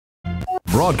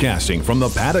Broadcasting from the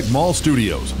Paddock Mall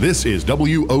Studios, this is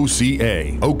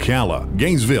WOCA, Ocala,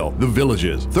 Gainesville, The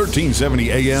Villages,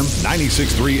 1370 AM,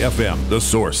 96.3 FM, The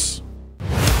Source.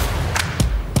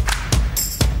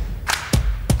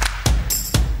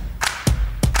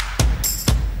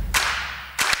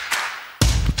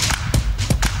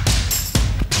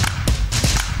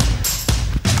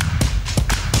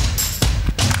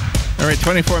 All right,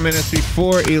 24 minutes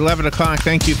before 11 o'clock.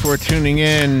 Thank you for tuning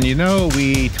in. You know,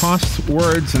 we toss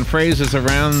words and phrases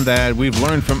around that we've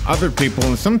learned from other people,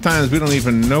 and sometimes we don't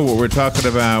even know what we're talking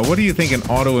about. What do you think an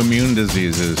autoimmune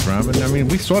disease is, Robin? I mean,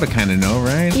 we sort of kind of know,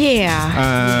 right?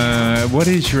 Yeah. What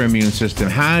is your immune system?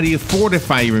 How do you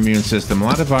fortify your immune system? A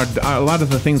lot of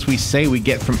the things we say we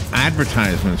get from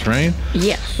advertisements, right?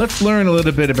 Yes. Let's learn a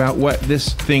little bit about what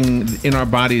this thing in our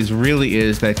bodies really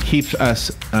is that keeps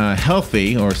us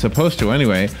healthy, or supposed to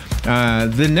anyway.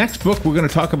 The next book we're going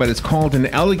to talk about is called An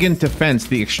Elegant Defense,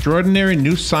 The Extraordinary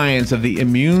New Science of the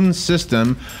Immune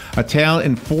System, A Tale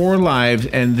in 4 Lives,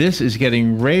 and this is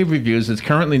getting rave reviews. It's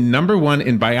currently #1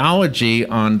 in biology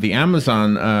on the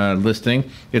Amazon listing.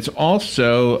 It's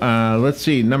also,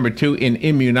 #2 in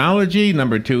immunology,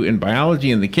 #2 in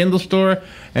biology in the Kindle store,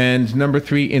 and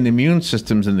 #3 in immune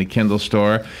systems in the Kindle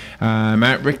store.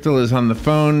 Matt Richtel is on the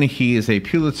phone. He is a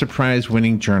Pulitzer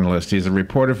Prize-winning journalist. He's a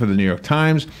reporter for the New York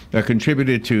Times, a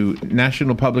contributor to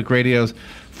National Public Radio's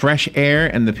Fresh Air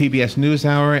and the PBS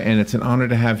NewsHour, and it's an honor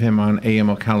to have him on AM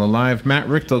Ocala Live. Matt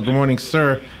Richtel, good morning,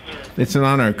 sir. It's an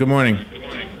honor. Good morning.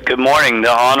 Good morning.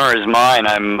 The honor is mine.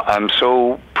 I'm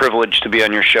so privileged to be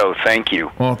on your show. Thank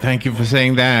you. Well, thank you for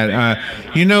saying that.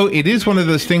 You know, it is one of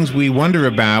those things we wonder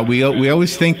about. We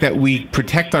always think that we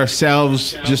protect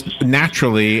ourselves just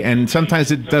naturally, and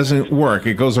sometimes it doesn't work.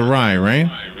 It goes awry, right?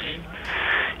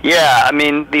 Yeah, I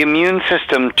mean, the immune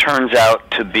system turns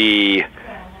out to be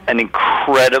an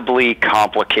incredibly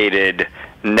complicated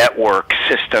network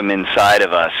system inside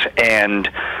of us. And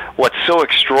what's so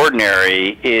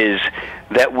extraordinary is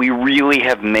that we really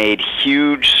have made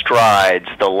huge strides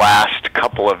the last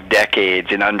couple of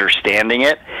decades in understanding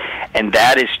it, and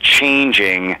that is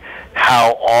changing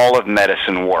how all of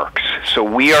medicine works. So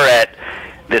we are at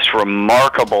this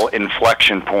remarkable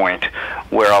inflection point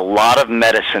where a lot of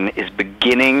medicine is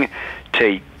beginning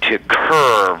to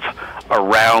curve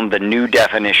around the new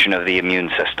definition of the immune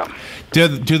system. Do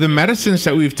the medicines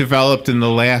that we've developed in the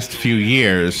last few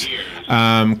years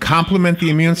complement the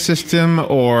immune system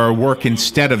or work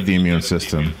instead of the immune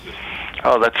system?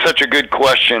 Oh, that's such a good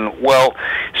question. Well,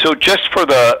 so just for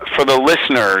the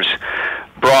listeners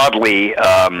broadly,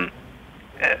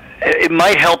 it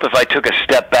might help if I took a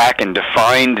step back and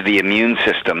defined the immune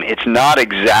system. It's not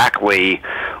exactly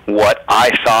what I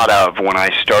thought of when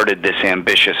I started this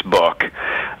ambitious book,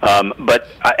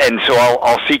 and so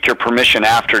I'll seek your permission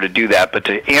after to do that. But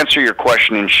to answer your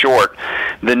question in short,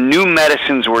 the new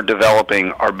medicines we're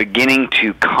developing are beginning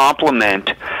to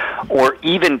complement or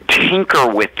even tinker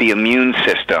with the immune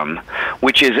system,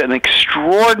 which is an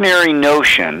extraordinary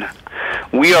notion.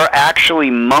 We are actually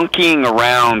monkeying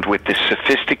around with this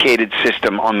sophisticated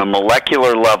system on the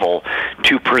molecular level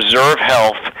to preserve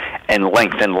health and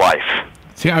lengthen life.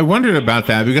 See, I wondered about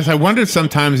that because I wondered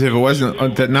sometimes if it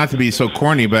wasn't, not to be so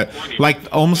corny, but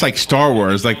almost like Star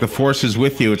Wars, like the Force is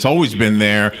with you. It's always been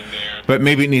there, but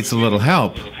maybe it needs a little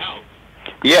help.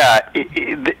 Yeah,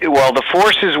 well, the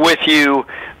Force is with you.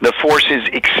 The Force is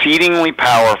exceedingly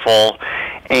powerful,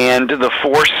 and the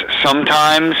Force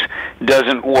sometimes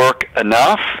doesn't work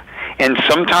enough and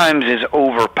sometimes is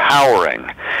overpowering.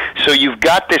 So you've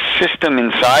got this system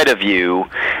inside of you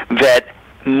that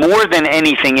more than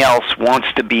anything else wants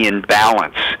to be in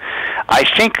balance. I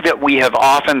think that we have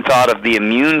often thought of the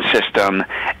immune system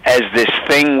as this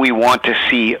thing we want to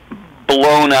see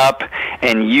blown up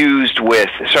and used with,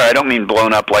 sorry, I don't mean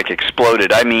blown up like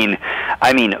exploded. I mean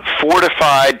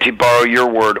fortified, to borrow your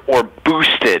word, or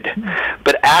boosted.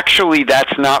 But actually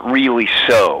that's not really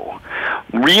so.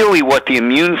 Really what the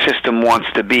immune system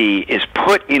wants to be is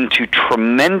put into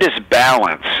tremendous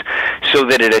balance so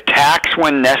that it attacks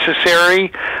when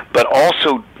necessary, but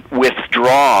also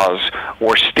withdraws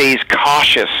or stays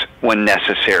cautious when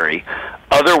necessary.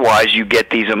 Otherwise, you get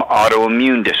these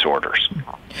autoimmune disorders.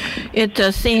 It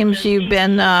seems you've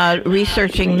been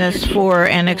researching this for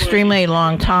an extremely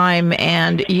long time,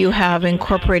 and you have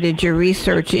incorporated your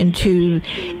research into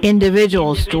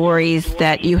individual stories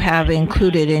that you have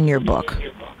included in your book.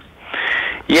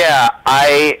 Yeah,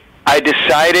 I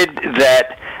decided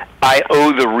that I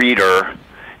owe the reader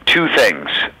two things.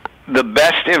 The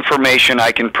best information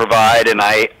I can provide, and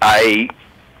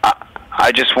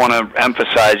I just want to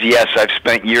emphasize, yes, I've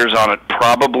spent years on it.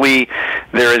 Probably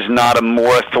there is not a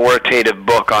more authoritative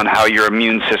book on how your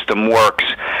immune system works.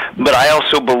 But I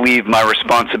also believe my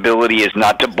responsibility is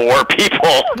not to bore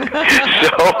people.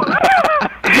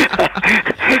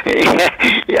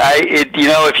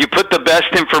 If you put the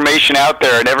best information out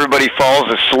there and everybody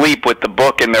falls asleep with the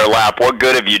book in their lap, what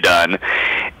good have you done?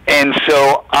 And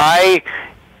so I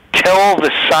tell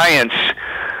the science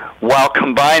while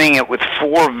combining it with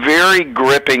 4 very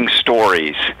gripping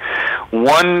stories.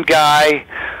 One guy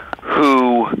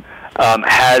who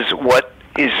has what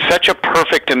is such a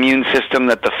perfect immune system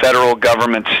that the federal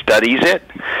government studies it.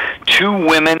 2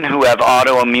 women who have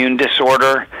autoimmune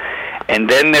disorder. And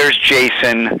then there's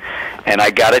Jason, and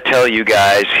I got to tell you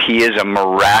guys, he is a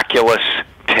miraculous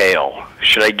tale.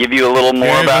 Should I give you a little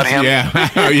more about him? Yeah.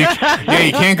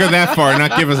 you can't go that far and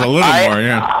not give us a little more.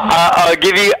 Yeah.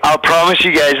 I'll promise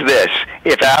you guys this.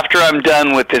 If after I'm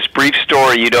done with this brief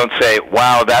story, you don't say,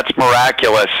 wow, that's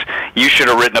miraculous, you should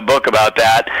have written a book about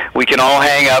that, we can all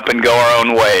hang up and go our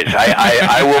own ways.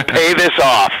 I will pay this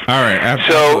off. All right,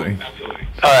 absolutely.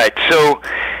 So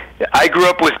I grew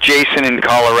up with Jason in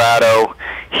Colorado.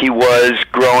 He was,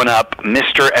 growing up,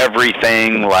 Mr.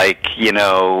 Everything,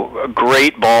 a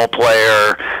great ball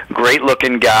player,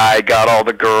 great-looking guy, got all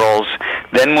the girls.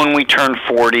 Then when we turned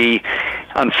 40,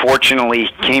 unfortunately,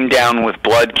 he came down with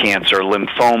blood cancer,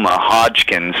 lymphoma,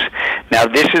 Hodgkin's. Now,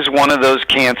 this is one of those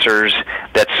cancers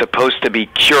that's supposed to be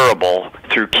curable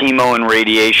through chemo and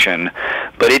radiation,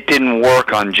 but it didn't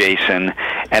work on Jason.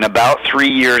 And about 3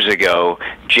 years ago,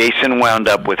 Jason wound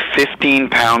up with 15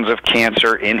 pounds of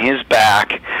cancer in his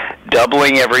back,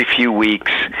 doubling every few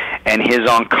weeks, and his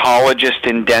oncologist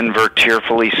in Denver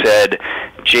tearfully said,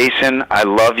 Jason, I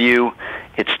love you.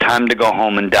 It's time to go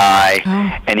home and die.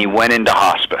 Oh. And he went into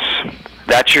hospice.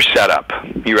 That's your setup.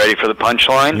 You ready for the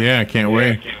punchline? Yeah, I can't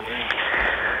wait.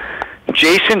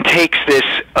 Jason takes this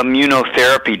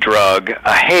immunotherapy drug,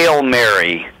 a Hail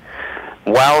Mary,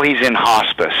 while he's in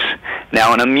hospice.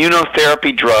 Now, an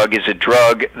immunotherapy drug is a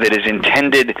drug that is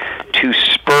intended to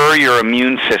spur your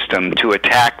immune system to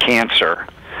attack cancer.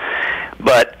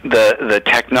 But the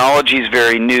technology is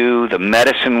very new. The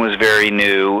medicine was very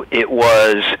new. It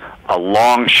was a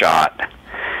long shot.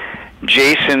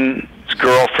 Jason's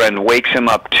girlfriend wakes him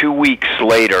up 2 weeks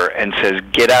later and says,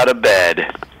 get out of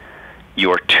bed.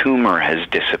 Your tumor has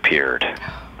disappeared.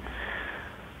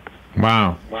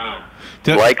 Wow.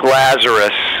 Like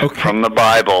Lazarus from the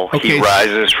Bible, he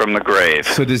rises from the grave.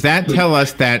 So does that tell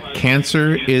us that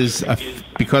cancer is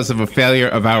because of a failure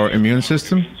of our immune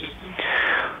system?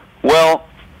 Well,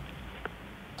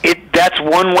 that's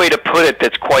one way to put it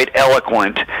that's quite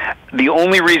eloquent. The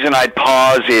only reason I'd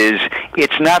pause is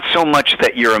it's not so much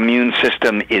that your immune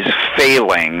system is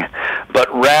failing,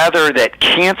 but rather that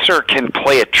cancer can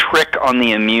play a trick on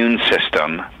the immune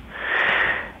system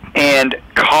and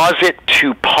cause it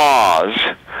to pause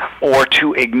or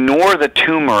to ignore the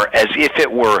tumor as if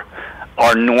it were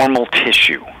our normal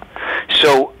tissue.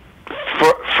 So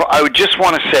I would just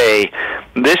want to say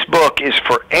this book is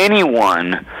for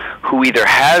anyone who either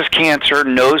has cancer,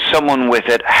 knows someone with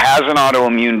it, has an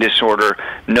autoimmune disorder,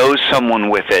 knows someone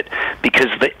with it, because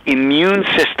the immune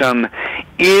system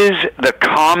is the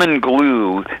common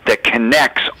glue that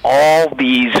connects all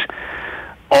these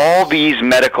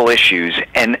medical issues,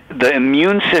 and the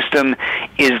immune system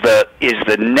is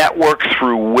the network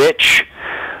through which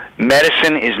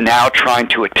medicine is now trying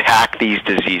to attack these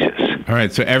diseases. All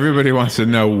right, so everybody wants to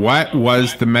know, what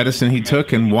was the medicine he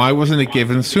took and why wasn't it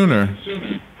given sooner?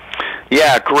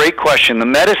 Yeah, great question. The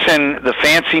medicine, the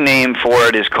fancy name for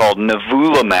it is called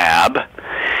nivolumab,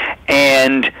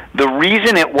 and the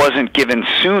reason it wasn't given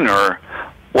sooner,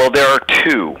 well, there are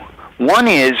 2. One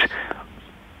is,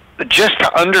 just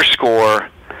to underscore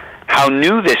how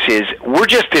new this is, we're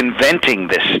just inventing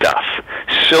this stuff.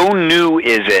 So new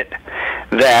is it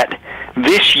that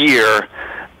this year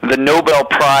the Nobel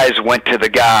Prize went to the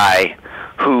guy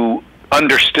who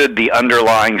understood the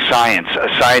underlying science, a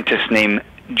scientist named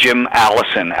Jim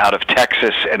Allison out of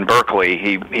Texas and Berkeley.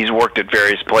 He's worked at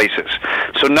various places.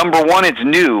 So number 1, it's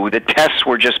new. The tests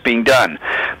were just being done.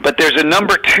 But there's a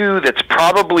number 2 that's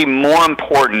probably more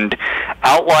important,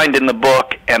 outlined in the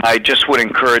book, and I just would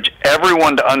encourage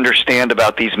everyone to understand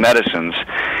about these medicines.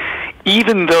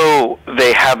 Even though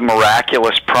they have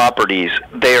miraculous properties,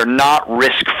 they are not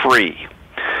risk-free.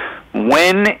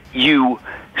 When you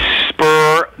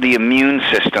spur the immune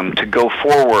system to go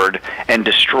forward and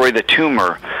destroy the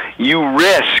tumor, you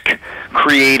risk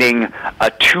creating a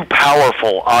too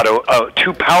powerful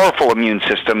immune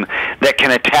system that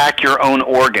can attack your own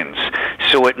organs.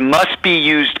 So it must be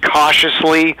used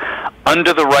cautiously,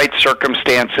 under the right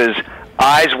circumstances,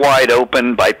 eyes wide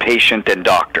open by patient and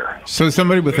doctor. So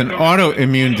somebody with an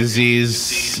autoimmune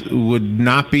disease would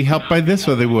not be helped by this,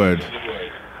 or they would?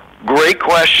 Great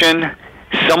question.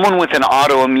 Someone with an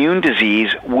autoimmune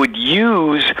disease would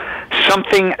use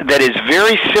something that is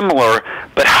very similar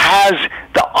but has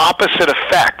the opposite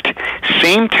effect.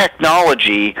 Same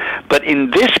technology, but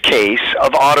in this case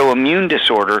of autoimmune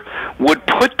disorder, would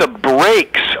put the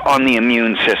brakes on the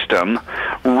immune system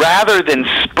rather than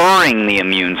spurring the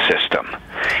immune system.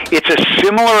 It's a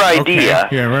similar idea.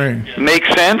 Okay. Yeah, right. Make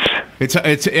sense?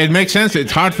 It makes sense.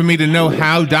 It's hard for me to know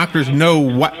how doctors know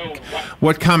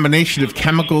what combination of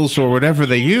chemicals or whatever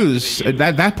they use.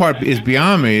 That part is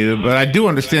beyond me. But I do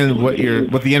understand what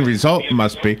the end result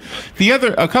must be.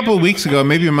 A couple of weeks ago,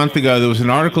 maybe a month ago, there was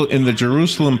an article in the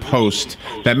Jerusalem Post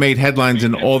that made headlines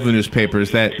in all the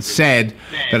newspapers that said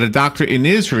that a doctor in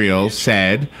Israel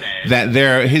said that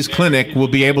his clinic will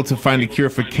be able to find a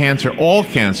cure for cancer, all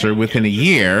cancer, within a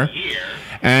year.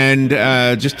 And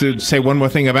just to say one more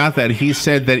thing about that, he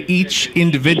said that each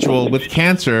individual with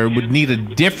cancer would need a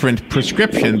different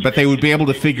prescription, but they would be able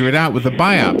to figure it out with a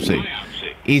biopsy.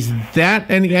 Is that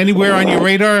anywhere on your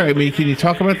radar? I mean, can you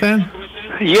talk about that?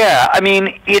 Yeah, I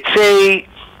mean,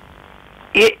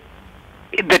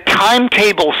 the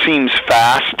timetable seems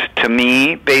fast to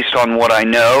me based on what I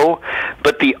know,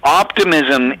 but the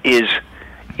optimism is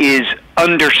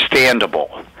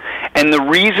understandable. And the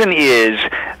reason is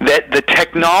that the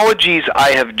technologies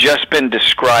I have just been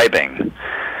describing,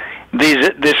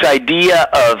 this idea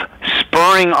of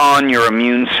spurring on your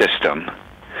immune system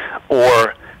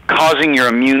or causing your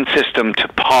immune system to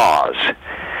pause,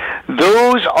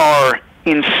 those are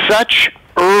in such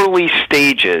early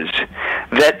stages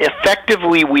that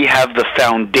effectively we have the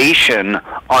foundation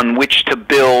on which to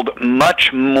build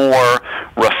much more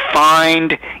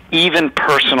refined, even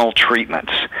personal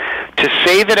treatments. To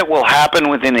say that it will happen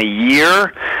within a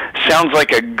year sounds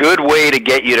like a good way to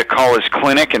get you to call his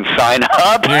clinic and sign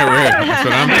up. Yeah, right. That's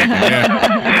what I'm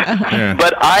thinking. Yeah.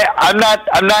 But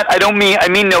I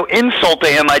mean no insult to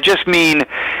him. I just mean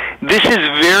this is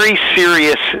very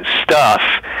serious stuff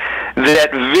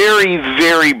that very,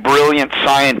 very brilliant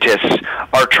scientists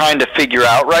are trying to figure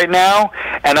out right now,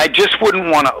 and I just wouldn't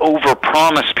want to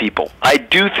overpromise people. I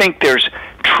do think there's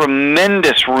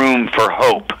tremendous room for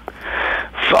hope.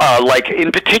 Like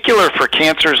in particular for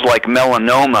cancers like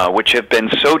melanoma, which have been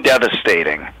so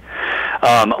devastating,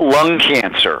 lung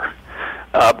cancer,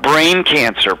 brain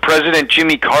cancer. President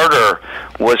Jimmy Carter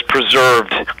was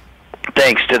preserved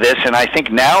thanks to this, and I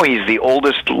think now he's the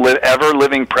oldest ever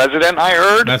living president, I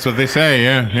heard. That's what they say,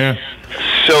 yeah.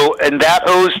 So, and that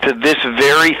owes to this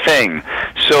very thing.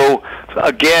 So,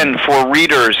 again, for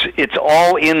readers, it's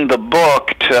all in the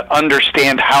book to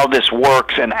understand how this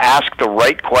works and ask the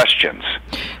right questions.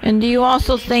 And do you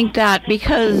also think that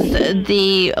because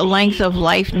the length of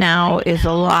life now is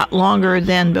a lot longer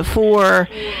than before,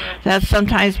 that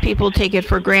sometimes people take it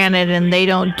for granted and they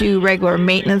don't do regular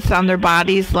maintenance on their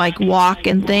bodies, like walk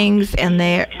and things, and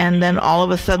then all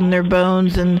of a sudden their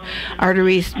bones and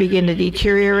arteries begin to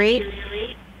deteriorate?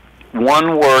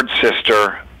 One word,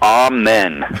 sister.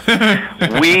 Amen.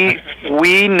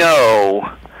 we know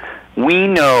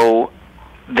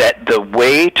that the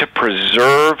way to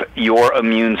preserve your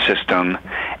immune system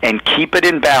and keep it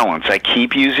in balance, I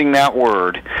keep using that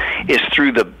word, is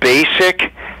through the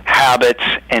basic habits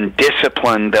and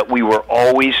discipline that we were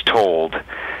always told.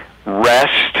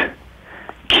 Rest,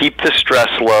 keep the stress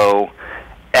low,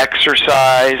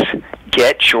 exercise,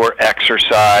 get your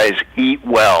exercise, eat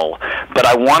well. But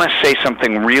I want to say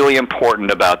something really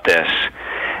important about this.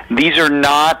 These are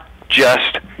not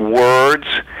just words.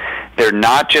 They're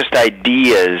not just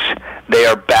ideas. They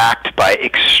are backed by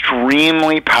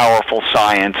extremely powerful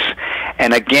science.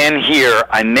 And again here,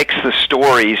 I mix the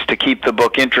stories to keep the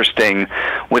book interesting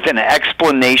with an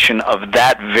explanation of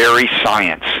that very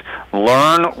science.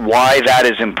 Learn why that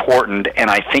is important, and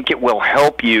I think it will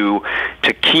help you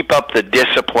to keep up the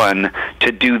discipline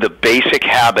to do the basic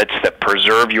habits that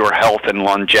preserve your health and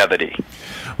longevity.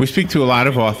 We speak to a lot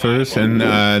of authors, and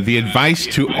the advice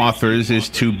to authors is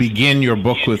to begin your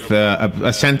book with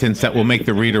a sentence that will make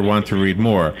the reader want to read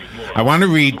more. I want to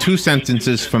read two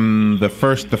sentences from the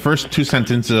first two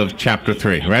sentences of chapter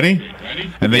 3. Ready?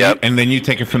 And then you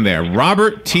take it from there.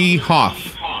 Robert T.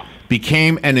 Hoff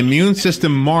became an immune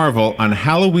system marvel on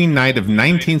Halloween night of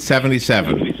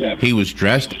 1977. He was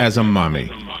dressed as a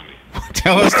mummy.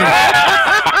 Tell us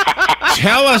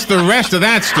the rest of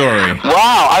that story.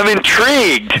 Wow, I'm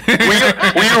intrigued.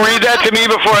 Will you read that to me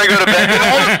before I go to bed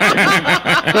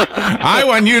tonight? I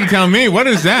want you to tell me. What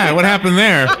is that? What happened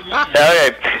there?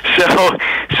 Okay,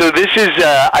 so this is,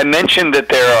 I mentioned that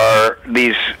there are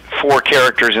these 4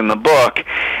 characters in the book,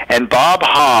 and Bob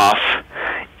Hoff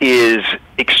is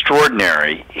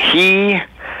extraordinary. He,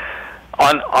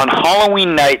 on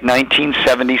Halloween night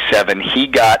 1977, he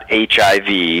got HIV,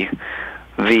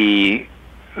 the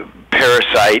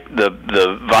parasite, the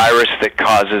virus that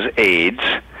causes AIDS,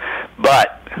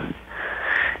 but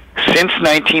since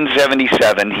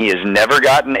 1977, he has never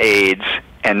gotten AIDS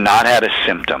and not had a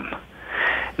symptom.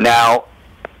 Now,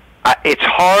 it's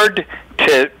hard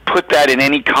to put that in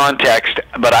any context,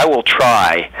 but I will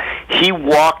try. He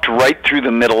walked right through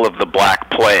the middle of the Black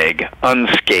Plague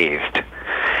unscathed.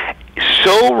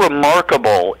 So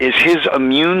remarkable is his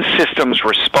immune system's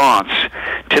response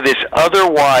to this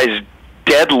otherwise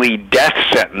deadly death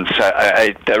sentence.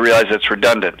 I realize that's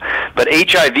redundant, but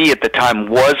HIV at the time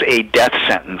was a death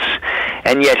sentence.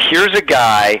 And yet here's a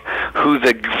guy who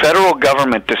the federal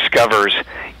government discovers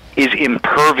is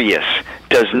impervious,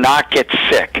 does not get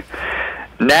sick.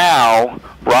 Now,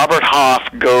 Robert Hoff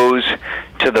goes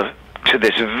to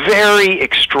this very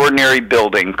extraordinary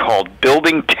building called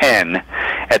Building 10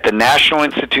 at the National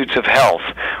Institutes of Health,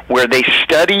 where they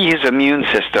study his immune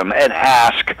system and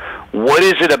ask, what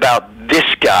is it about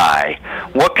this guy?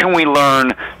 What can we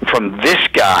learn from this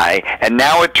guy? And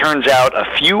now it turns out a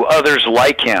few others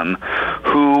like him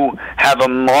who have a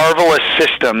marvelous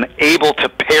system able to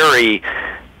parry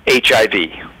HIV.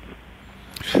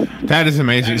 That is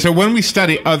amazing. So when we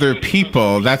study other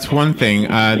people, that's one thing.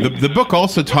 The book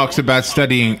also talks about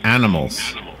studying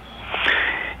animals.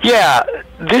 Yeah,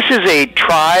 this is a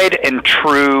tried and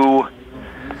true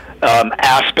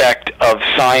aspect of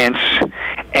science,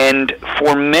 and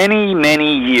for many,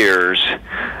 many years,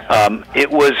 it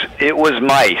was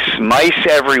mice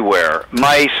everywhere,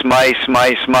 mice,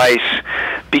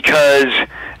 because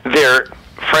they're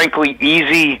frankly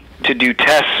easy to do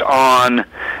tests on.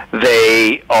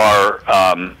 They are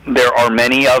there are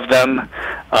many of them,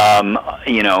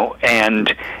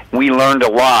 and we learned a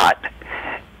lot.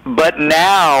 But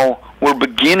now we're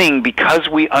beginning, because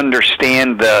we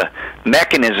understand the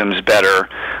mechanisms better,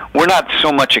 we're not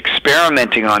so much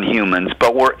experimenting on humans,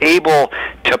 but we're able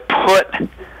to put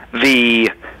the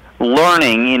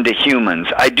learning into humans.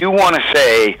 I do want to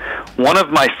say one of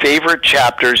my favorite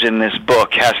chapters in this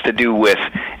book has to do with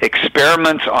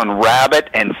experiments on rabbit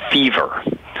and fever.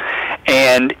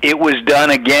 And it was done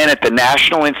again at the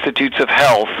National Institutes of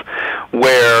Health,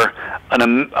 where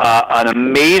an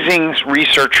amazing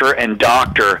researcher and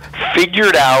doctor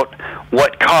figured out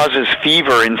what causes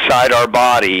fever inside our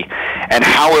body and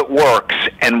how it works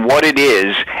and what it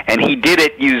is, and he did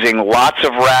it using lots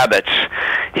of rabbits.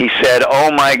 He said,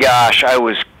 oh my gosh, I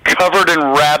was covered in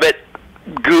rabbit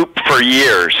goop for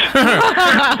years. Oh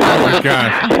my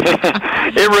God.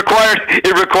 It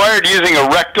required using a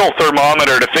rectal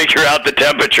thermometer to figure out the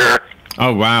temperature.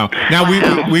 Oh wow! Now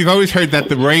we've always heard that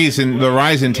the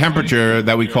rise in temperature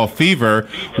that we call fever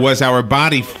was our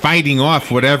body fighting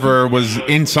off whatever was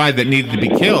inside that needed to be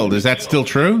killed. Is that still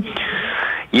true?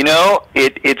 You know,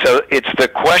 it's the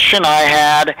question I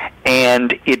had,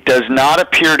 and it does not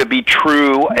appear to be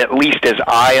true, at least as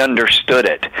I understood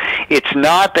it. It's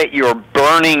not that you're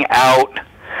burning out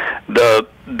the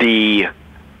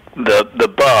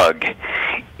bug.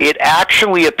 It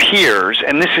actually appears,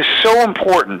 and this is so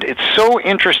important, it's so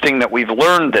interesting that we've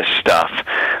learned this stuff,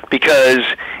 because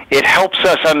it helps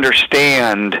us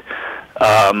understand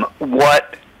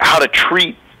how to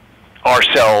treat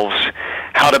ourselves,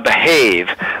 how to behave.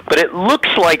 But it looks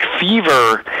like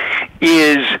fever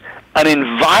is an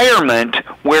environment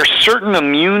where certain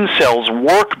immune cells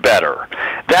work better.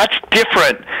 That's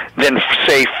different than,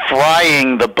 say,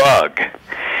 frying the bug.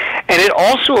 And it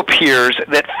also appears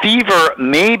that fever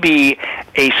may be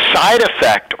a side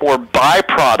effect or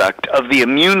byproduct of the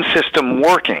immune system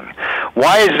working.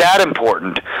 Why is that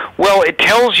important? Well, it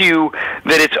tells you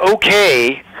that it's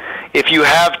okay, if you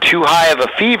have too high of a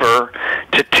fever,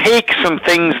 to take some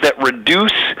things that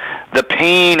reduce the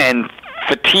pain and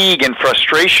fatigue and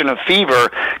frustration of fever,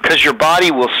 because your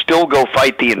body will still go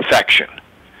fight the infection.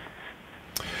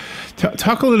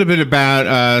 Talk a little bit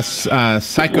about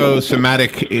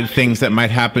psychosomatic things that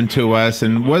might happen to us.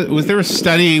 And was there a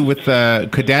study with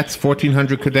cadets,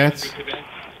 1,400 cadets?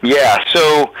 Yeah,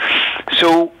 so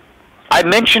I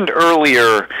mentioned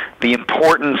earlier the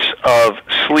importance of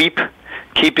sleep,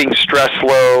 keeping stress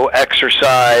low,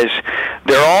 exercise.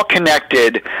 They're all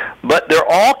connected, but they're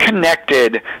all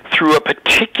connected through a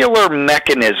particular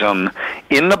mechanism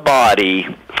in the body,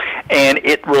 and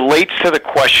it relates to the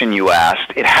question you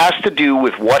asked. It has to do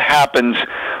with what happens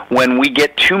when we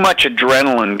get too much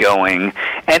adrenaline going.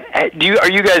 And are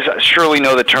you guys surely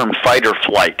know the term fight or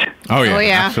flight? Oh yeah,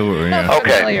 yeah. Absolutely. Yeah.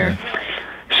 Okay.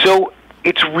 So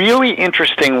it's really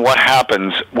interesting what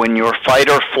happens when your fight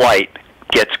or flight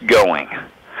gets going.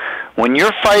 When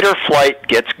your fight or flight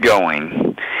gets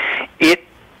going,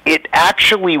 it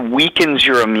actually weakens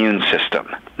your immune system.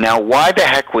 Now, why the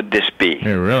heck would this be?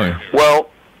 Yeah, really? Well,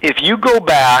 if you go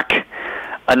back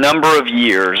a number of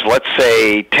years, let's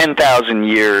say 10,000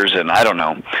 years, and I don't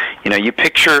know, you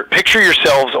picture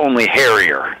yourselves only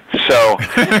hairier. So,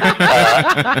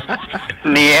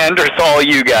 Neanderthal,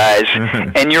 you guys,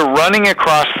 and you're running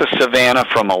across the savannah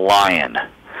from a lion.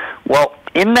 Well,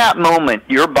 in that moment,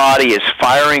 your body is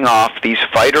firing off these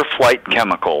fight or flight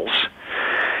chemicals,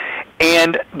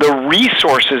 and the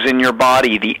resources in your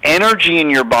body, the energy in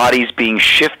your body is being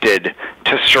shifted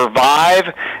to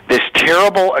survive this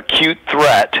terrible acute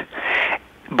threat,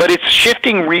 but it's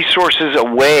shifting resources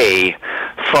away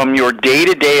from your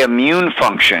day-to-day immune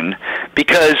function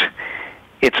because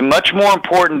it's much more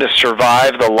important to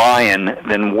survive the lion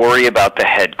than worry about the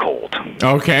head cold.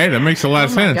 Okay, that makes a lot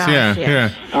of sense. Gosh, yeah.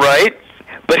 Right?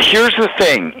 But here's the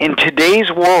thing. In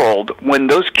today's world, when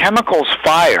those chemicals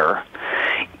fire,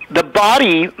 the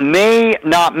body may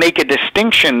not make a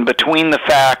distinction between the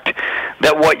fact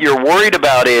that what you're worried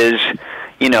about is,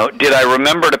 did I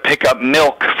remember to pick up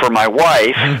milk for my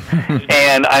wife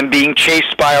and I'm being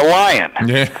chased by a lion?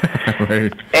 Yeah,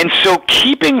 right. And so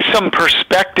keeping some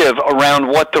perspective around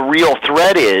what the real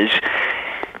threat is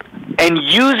and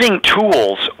using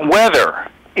tools, whether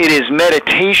it is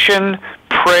meditation,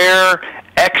 prayer,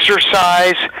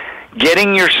 exercise,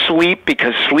 getting your sleep,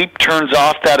 because sleep turns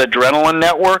off that adrenaline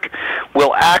network,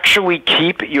 will actually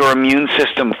keep your immune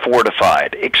system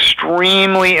fortified.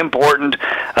 Extremely important.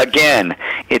 Again,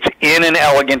 it's in an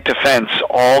elegant defense,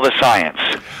 all the science.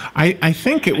 I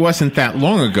think it wasn't that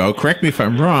long ago, correct me if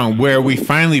I'm wrong, where we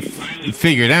finally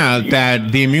figured out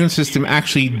that the immune system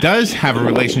actually does have a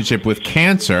relationship with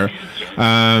cancer.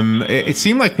 It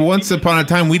seemed like once upon a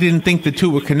time we didn't think the two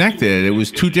were connected. It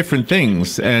was two different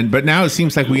things, but now it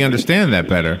seems like we understand that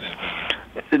better.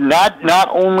 Not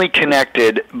only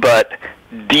connected, but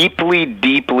deeply,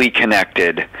 deeply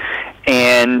connected,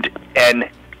 and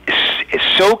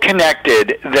so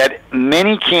connected that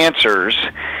many cancers,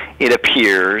 it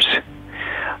appears,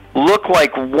 look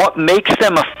like what makes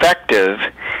them effective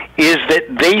is that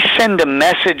they send a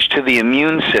message to the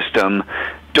immune system: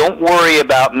 don't worry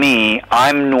about me,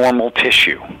 I'm normal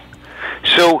tissue.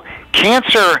 So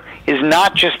cancer is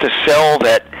not just a cell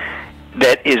that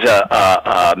is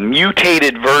a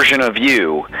mutated version of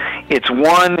you. It's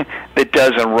one that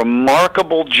does a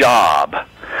remarkable job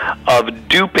of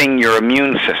duping your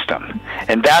immune system.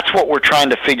 And that's what we're trying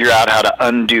to figure out how to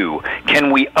undo. Can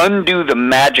we undo the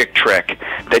magic trick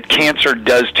that cancer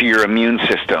does to your immune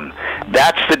system?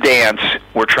 That's the dance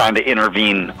we're trying to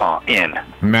intervene in.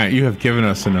 Matt, you have given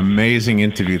us an amazing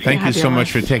interview. Thank you so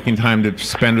much for taking time to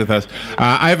spend with us.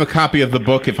 I have a copy of the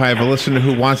book. If I have a listener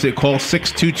who wants it, call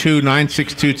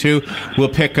 622-9622. We'll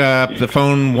pick up the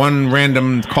phone. One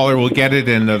random caller will get it,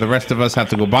 and the rest of us have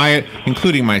to go buy it,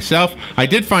 including myself. I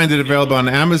did find it available on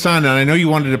Amazon, and I know you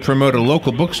wanted to promote a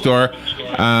local bookstore.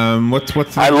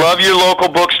 What's I love your local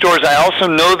bookstores. I also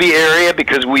know the area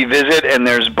because we visit, and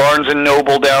there's Barnes &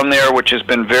 Noble down there, which has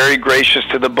been very gracious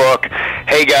to the book.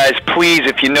 Hey, guys, please,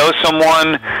 if you know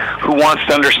someone who wants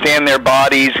to understand their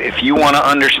bodies, if you want to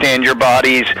understand your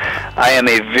bodies, I am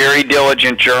a very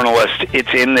diligent journalist.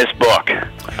 It's in this book.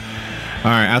 All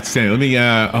right, outstanding. Let me,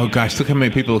 oh gosh, look how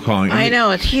many people are calling. I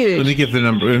know, it's huge. Let me give the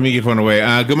number. Let me give one away.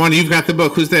 Good morning, you've got the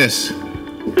book. Who's this?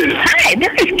 Hi, this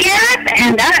is Garrett,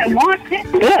 and I want this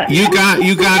book. You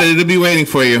got it. It'll be waiting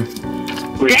for you.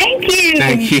 Thank you.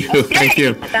 Thank you. Thank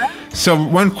you. So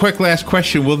one quick last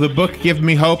question. Will the book give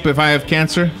me hope if I have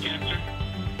cancer?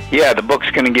 Yeah, the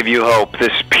book's going to give you hope.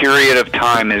 This period of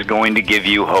time is going to give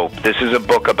you hope. This is a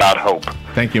book about hope.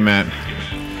 Thank you, Matt.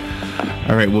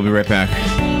 All right, we'll be right back.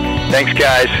 Thanks,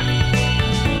 guys.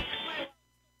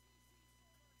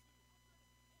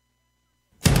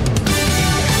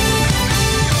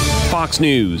 Fox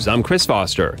News, I'm Chris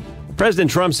Foster.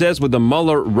 President Trump says with the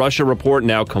Mueller Russia report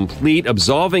now complete,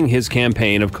 absolving his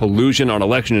campaign of collusion on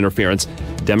election interference,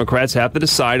 Democrats have to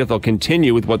decide if they'll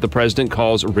continue with what the president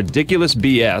calls ridiculous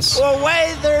BS. Or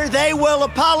whether they will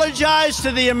apologize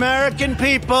to the American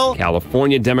people.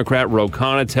 California Democrat Ro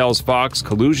Khanna tells Fox,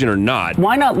 collusion or not,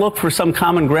 why not look for some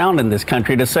common ground in this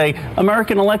country to say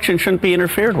American elections shouldn't be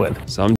interfered with? some